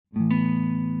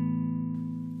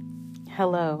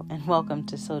Hello and welcome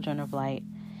to Sojourner of Light,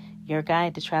 your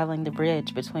guide to traveling the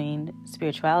bridge between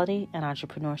spirituality and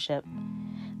entrepreneurship.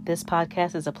 This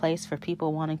podcast is a place for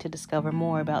people wanting to discover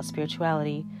more about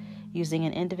spirituality, using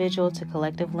an individual to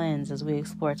collective lens as we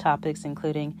explore topics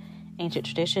including ancient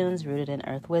traditions rooted in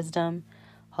earth wisdom,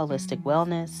 holistic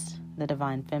wellness, the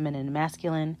divine feminine and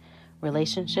masculine,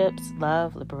 relationships,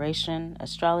 love, liberation,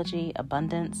 astrology,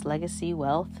 abundance, legacy,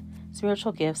 wealth,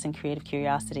 spiritual gifts, and creative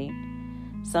curiosity.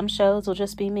 Some shows will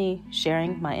just be me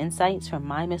sharing my insights from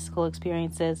my mystical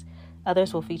experiences.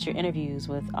 Others will feature interviews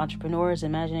with entrepreneurs,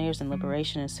 imaginators, and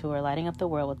liberationists who are lighting up the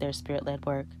world with their spirit-led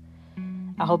work.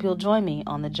 I hope you'll join me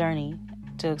on the journey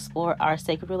to explore our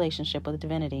sacred relationship with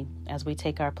divinity as we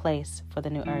take our place for the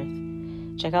new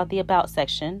earth. Check out the About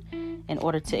section in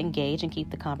order to engage and keep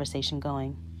the conversation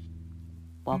going.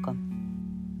 Welcome.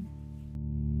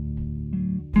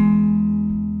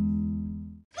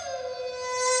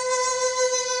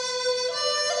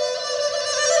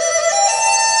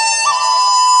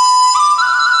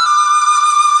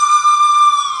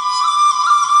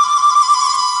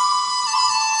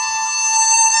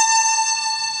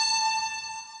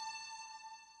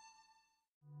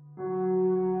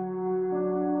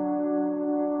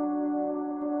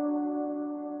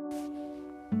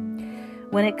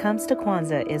 When it comes to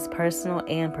Kwanzaa, it's personal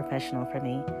and professional for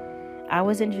me. I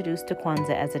was introduced to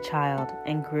Kwanzaa as a child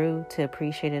and grew to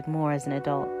appreciate it more as an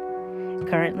adult.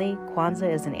 Currently,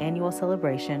 Kwanzaa is an annual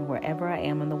celebration wherever I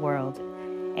am in the world,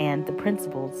 and the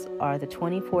principles are the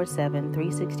 24/7,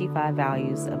 365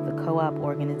 values of the co-op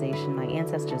organization my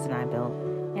ancestors and I built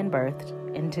and birthed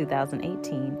in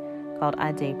 2018 called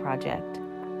Ade Project.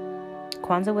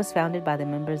 Kwanzaa was founded by the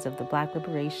members of the Black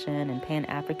Liberation and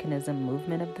Pan-Africanism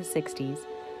movement of the 60s,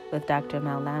 with Dr.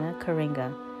 Maulana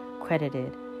Karenga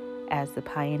credited as the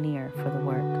pioneer for the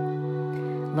work.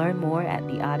 Learn more at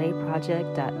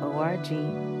theadeproject.org,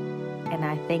 and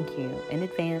I thank you in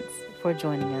advance for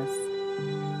joining us.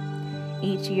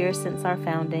 Each year since our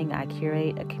founding, I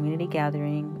curate a community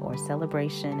gathering or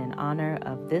celebration in honor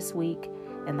of this week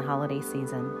in the holiday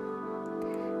season.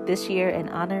 This year, in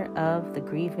honor of the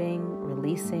grieving,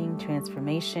 releasing,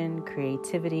 transformation,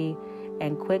 creativity,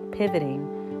 and quick pivoting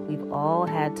we've all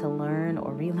had to learn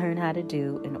or relearn how to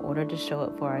do in order to show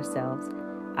up for ourselves,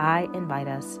 I invite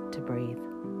us to breathe.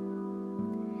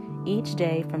 Each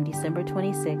day from December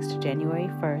 26th to January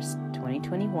 1st,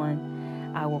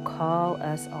 2021, I will call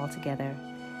us all together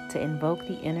to invoke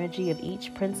the energy of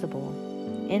each principle,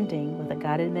 ending with a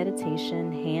guided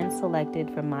meditation hand-selected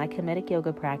from my Kemetic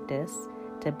yoga practice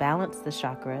to balance the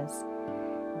chakras,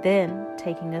 then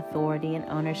taking authority and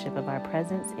ownership of our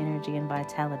presence, energy, and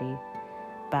vitality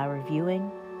by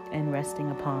reviewing and resting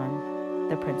upon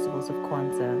the principles of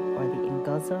Kwanzaa, or the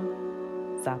Ngozo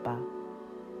Zapa.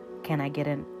 Can I get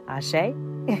an Ashe?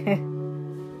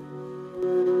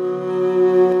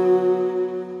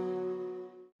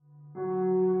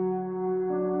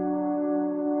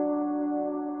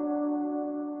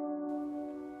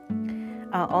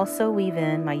 I'll also weave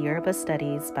in my Yoruba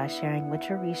studies by sharing which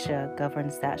Orisha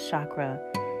governs that chakra,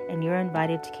 and you're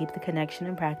invited to keep the connection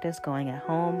and practice going at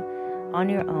home, on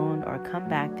your own, or come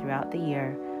back throughout the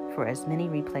year for as many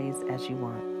replays as you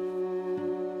want.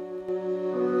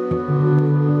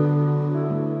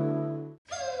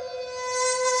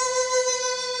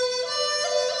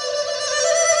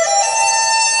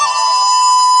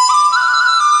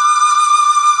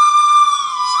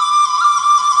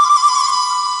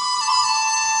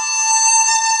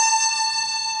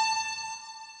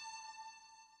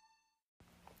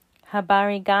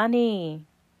 Habari gani?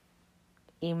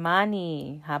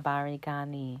 Imani habari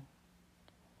gani.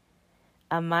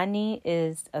 Amani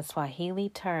is a Swahili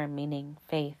term meaning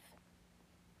faith.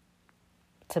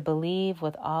 To believe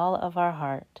with all of our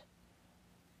heart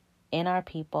in our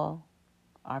people,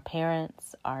 our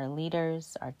parents, our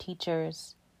leaders, our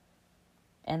teachers,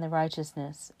 and the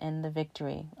righteousness and the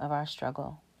victory of our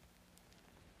struggle.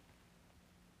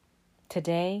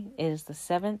 Today is the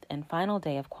 7th and final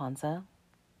day of Kwanzaa,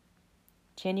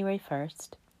 January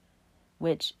 1st,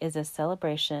 which is a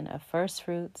celebration of first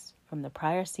fruits from the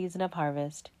prior season of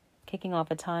harvest, kicking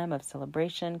off a time of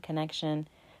celebration, connection,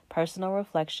 personal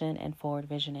reflection, and forward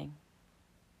visioning.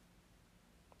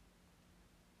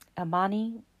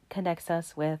 Amani connects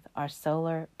us with our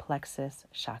solar plexus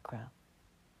chakra.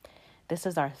 This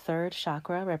is our third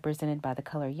chakra, represented by the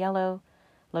color yellow,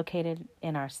 located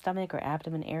in our stomach or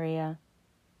abdomen area,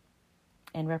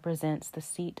 and represents the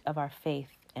seat of our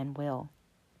faith and will.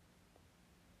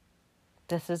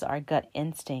 This is our gut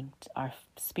instinct, our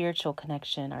spiritual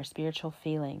connection, our spiritual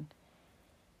feeling,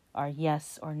 our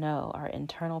yes or no, our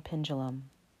internal pendulum.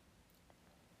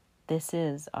 This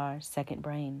is our second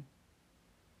brain.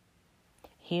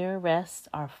 Here rests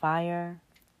our fire,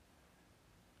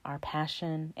 our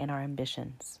passion, and our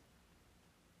ambitions.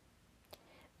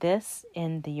 This,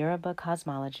 in the Yoruba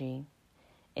cosmology,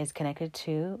 is connected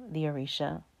to the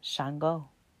Orisha Shango,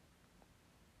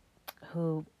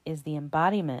 who is the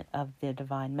embodiment of the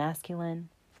divine masculine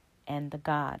and the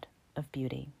god of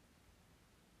beauty,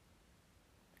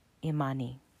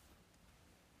 Imani.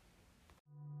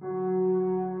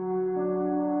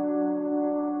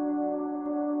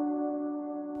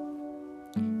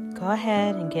 Go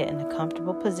ahead and get in a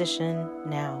comfortable position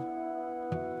now.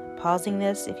 Pausing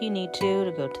this if you need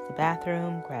to go to the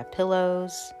bathroom, grab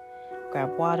pillows,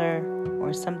 grab water,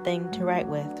 or something to write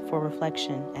with for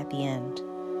reflection at the end.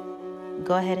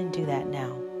 Go ahead and do that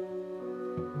now.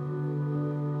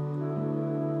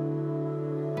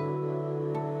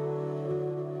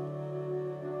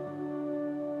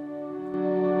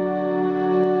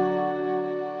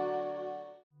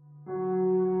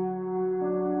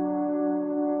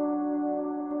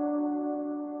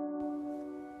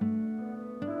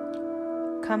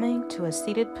 Coming to a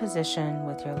seated position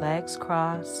with your legs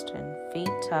crossed and feet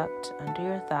tucked under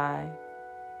your thigh,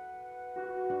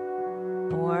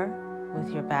 or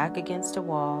with your back against a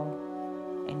wall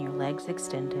and your legs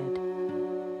extended,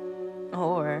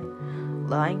 or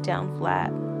lying down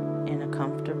flat in a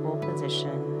comfortable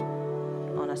position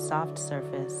on a soft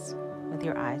surface with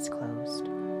your eyes closed.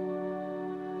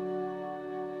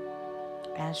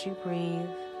 As you breathe,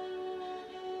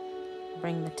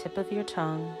 bring the tip of your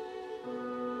tongue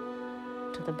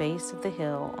to the base of the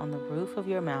hill on the roof of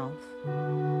your mouth,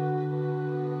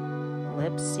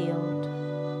 lips sealed.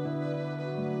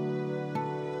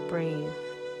 Breathe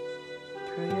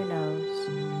through your nose.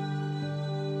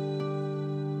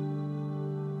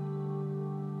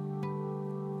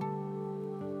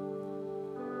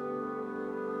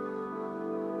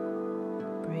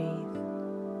 Breathe.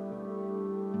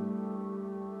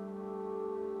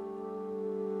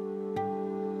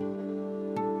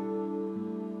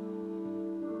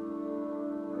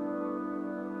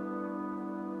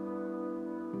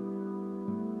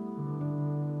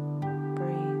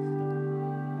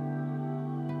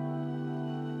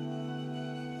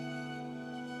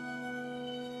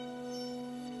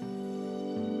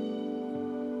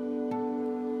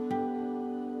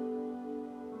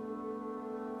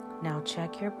 Now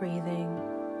check your breathing.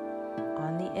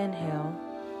 On the inhale,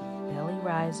 belly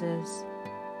rises,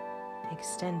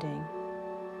 extending.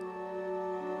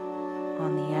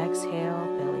 On the exhale,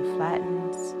 belly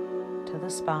flattens to the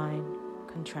spine,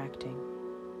 contracting.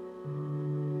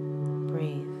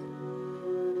 Breathe.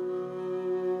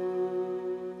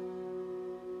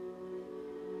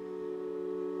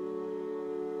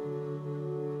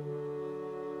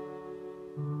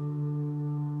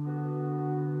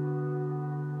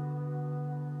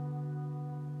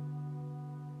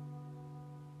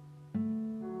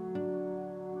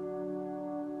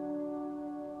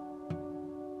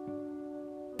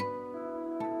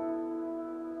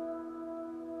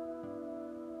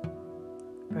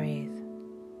 Breathe.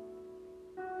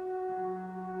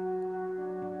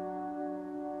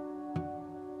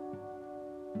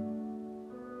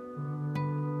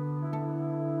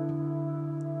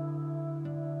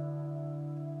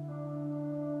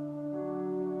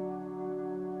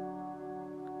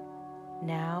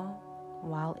 Now,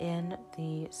 while in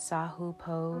the Sahu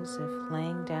pose if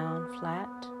laying down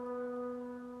flat,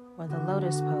 or the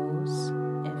lotus pose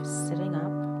if sitting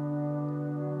up,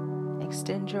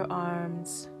 extend your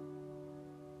arms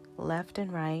left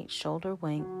and right, shoulder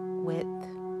width,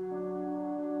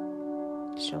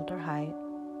 shoulder height.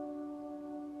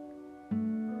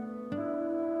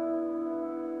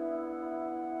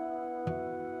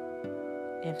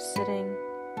 If sitting,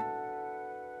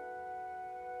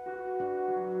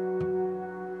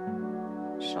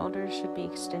 shoulders should be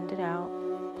extended out,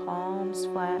 palms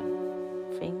flat,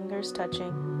 fingers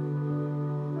touching.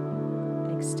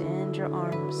 Extend your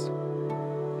arms,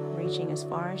 reaching as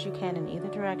far as you can in either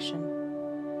direction.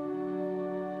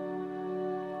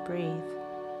 Breathe.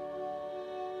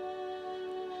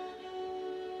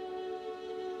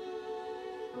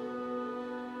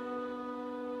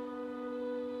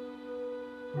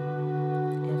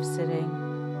 If sitting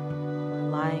or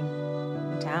lying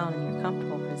down in your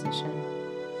comfortable position,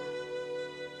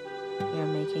 you're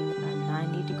making a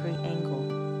 90-degree angle.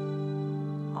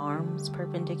 Arms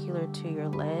perpendicular to your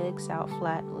legs out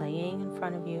flat, laying in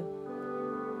front of you.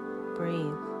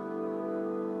 Breathe.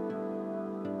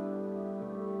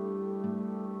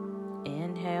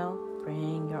 Inhale,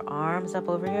 bring your arms up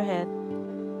over your head.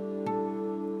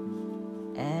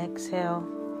 Exhale,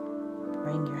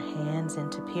 Bring your hands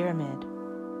into pyramid,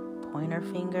 pointer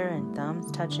finger and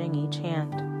thumbs touching each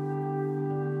hand.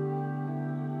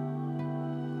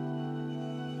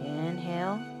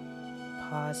 Inhale,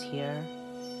 pause here,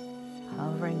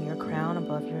 hovering your crown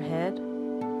above your head.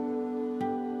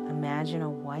 Imagine a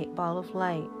white ball of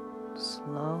light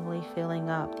slowly filling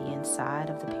up the inside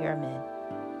of the pyramid,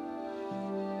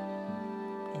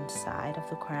 inside of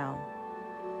the crown.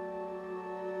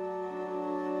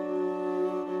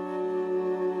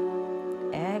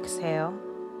 Exhale,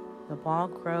 the ball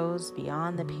grows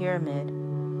beyond the pyramid.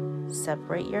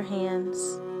 Separate your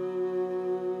hands.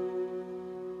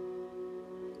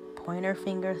 Pointer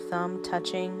finger, thumb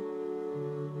touching.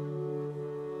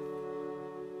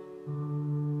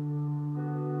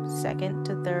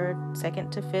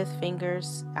 Second to fifth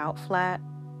fingers out flat.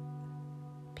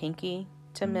 Pinky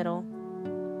to middle.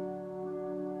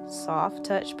 Soft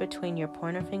touch between your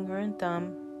pointer finger and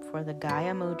thumb for the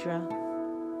Gaya Mudra.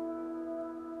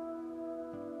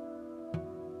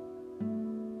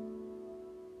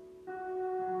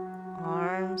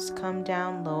 Arms come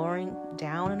down, lowering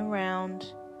down and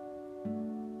around,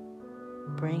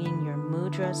 bringing your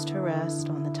mudras to rest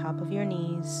on the top of your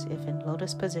knees if in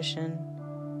lotus position,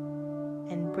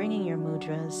 and bringing your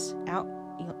mudras out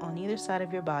on either side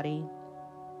of your body,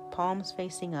 palms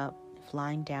facing up if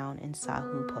lying down in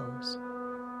Sahu pose.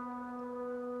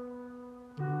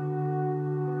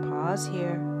 Pause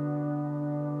here.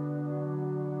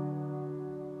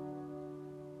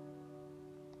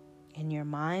 In your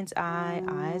mind's eye,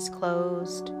 eyes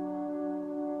closed,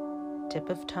 tip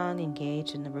of tongue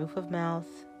engaged in the roof of mouth,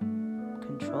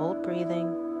 controlled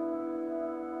breathing.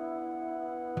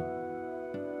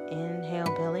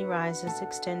 Inhale, belly rises,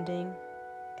 extending.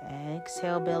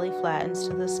 Exhale, belly flattens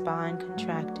to the spine,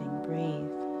 contracting. Breathe.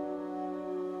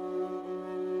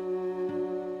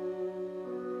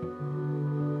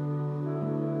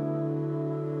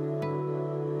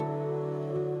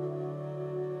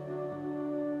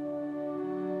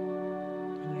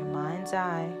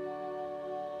 Eye,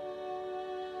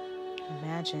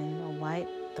 imagine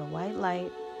the white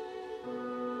light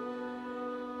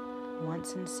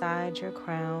once inside your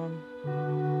crown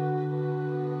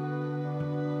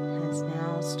has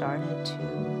now started to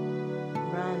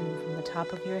run from the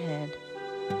top of your head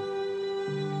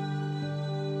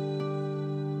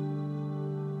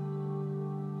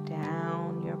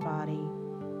down your body,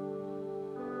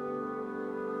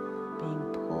 being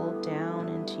pulled down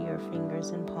into your fingers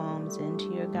and palms,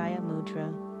 into your Gaya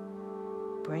Mudra,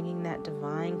 bringing that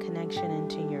divine connection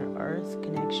into your earth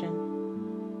connection.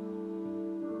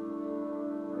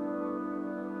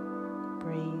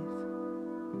 Breathe.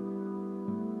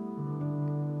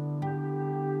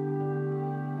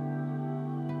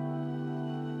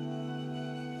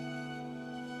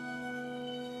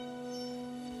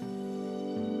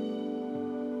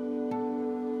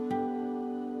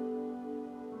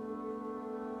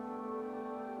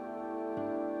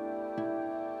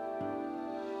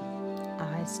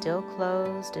 Eyes still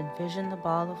closed, envision the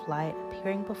ball of light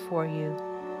appearing before you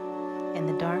in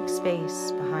the dark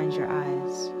space behind your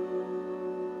eyes.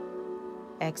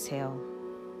 Exhale.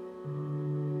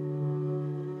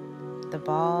 The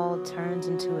ball turns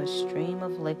into a stream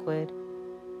of liquid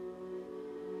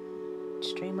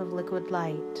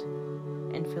light,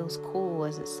 and feels cool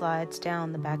as it slides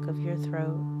down the back of your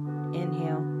throat.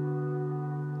 Inhale.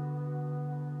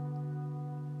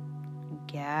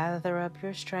 Gather up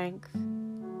your strength.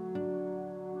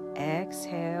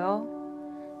 Exhale.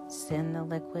 Send the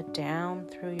liquid down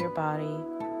through your body,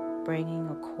 bringing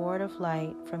a cord of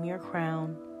light from your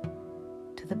crown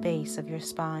to the base of your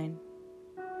spine.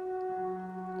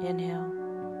 Inhale.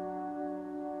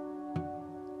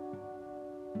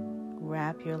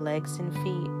 Wrap your legs and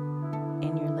feet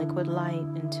in your liquid light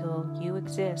until you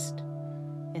exist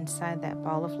inside that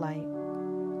ball of light.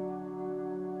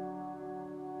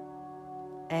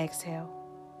 Exhale.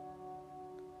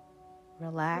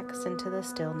 Relax into the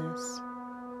stillness.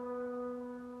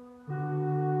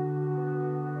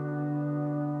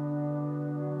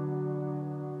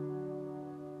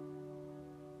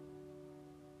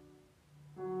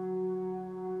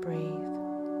 Breathe.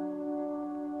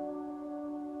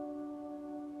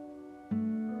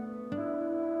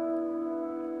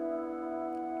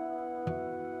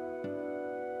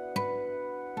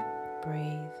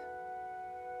 Breathe.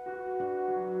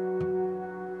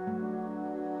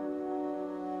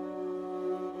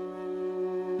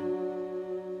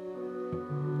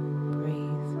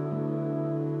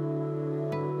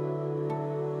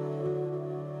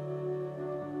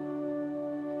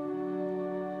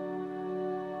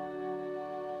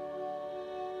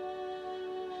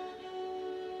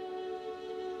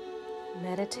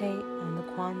 meditate on the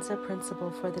Kwanzaa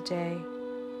principle for the day,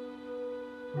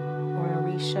 or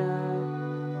Orisha,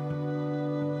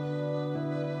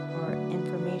 or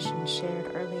information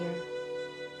shared earlier,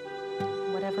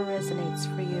 whatever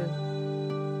resonates for you.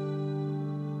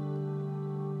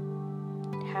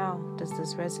 How does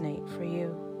this resonate for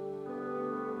you?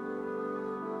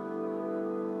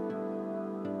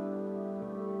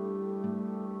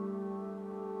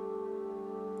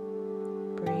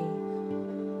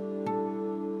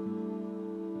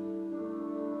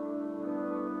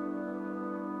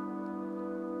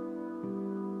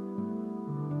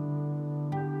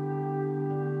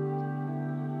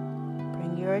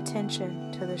 Your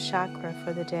attention to the chakra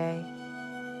for the day,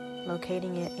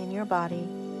 locating it in your body.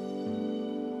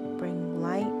 Bring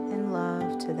light and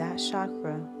love to that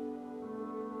chakra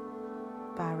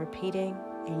by repeating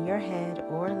in your head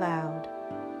or loud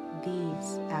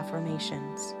these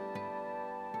affirmations.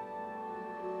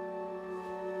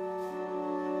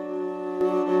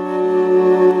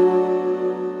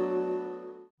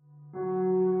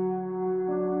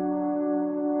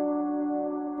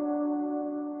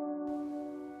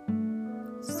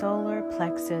 Solar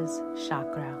plexus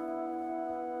chakra.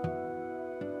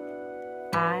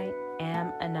 I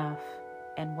am enough,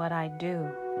 and what I do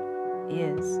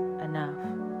is enough.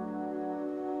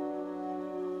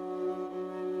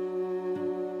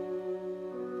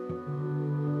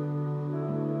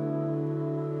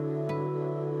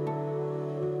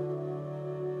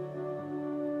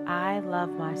 I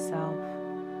love myself.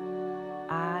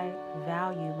 I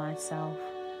value myself.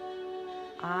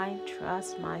 I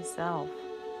trust myself.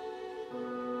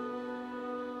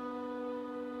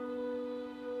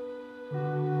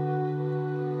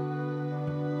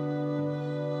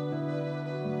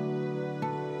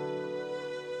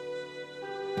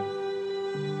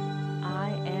 I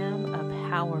am a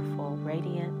powerful,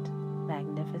 radiant,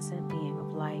 magnificent being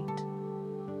of light.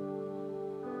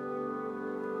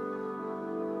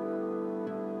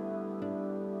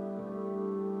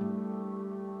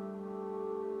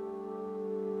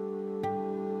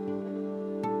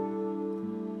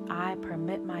 I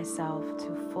permit myself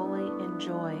to fully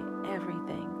enjoy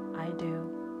everything I do.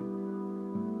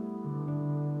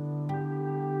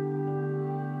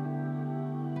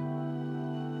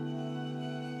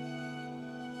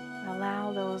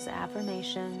 Allow those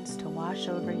affirmations to wash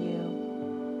over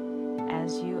you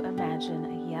as you imagine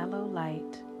a yellow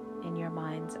light in your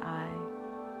mind's eye,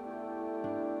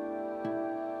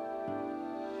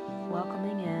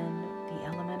 welcoming in the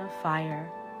element of fire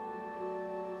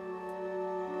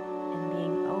and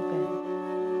being open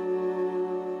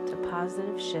to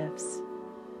positive shifts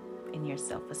in your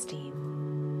self-esteem.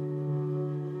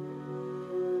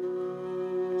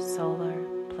 Solar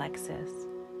plexus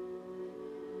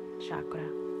chakra.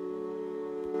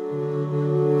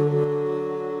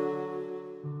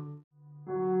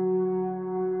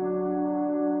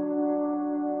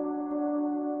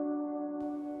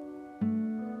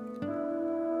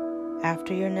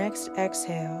 After your next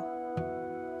exhale,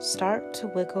 start to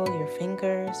wiggle your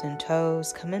fingers and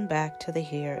toes, coming back to the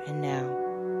here and now.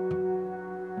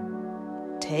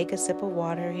 Take a sip of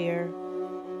water here.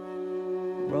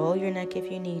 Roll your neck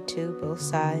if you need to, both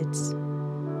sides.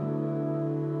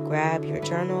 Grab your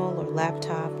journal or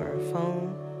laptop or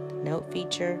phone, the note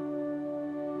feature,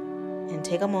 and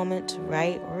take a moment to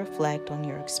write or reflect on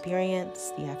your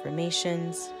experience, the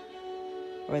affirmations,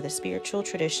 or the spiritual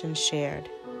traditions shared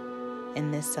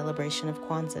in this celebration of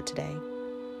Kwanzaa today.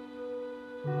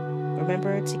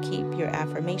 Remember to keep your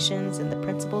affirmations and the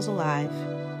principles alive,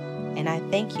 and I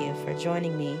thank you for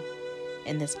joining me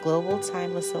in this global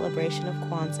timeless celebration of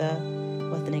Kwanzaa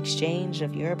with an exchange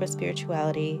of Yoruba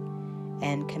spirituality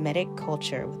and Kemetic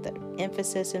culture with an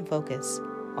emphasis and focus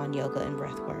on yoga and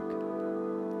breathwork.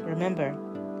 Remember,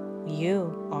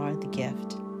 you are the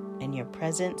gift, and your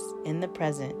presence in the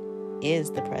present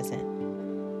is the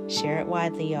present. Share it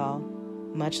widely, y'all.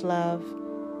 Much love.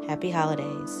 Happy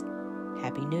holidays.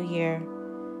 Happy New Year.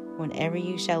 Whenever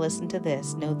you shall listen to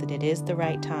this, know that it is the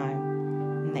right time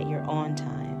and that you're on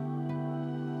time.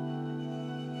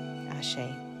 Ashe.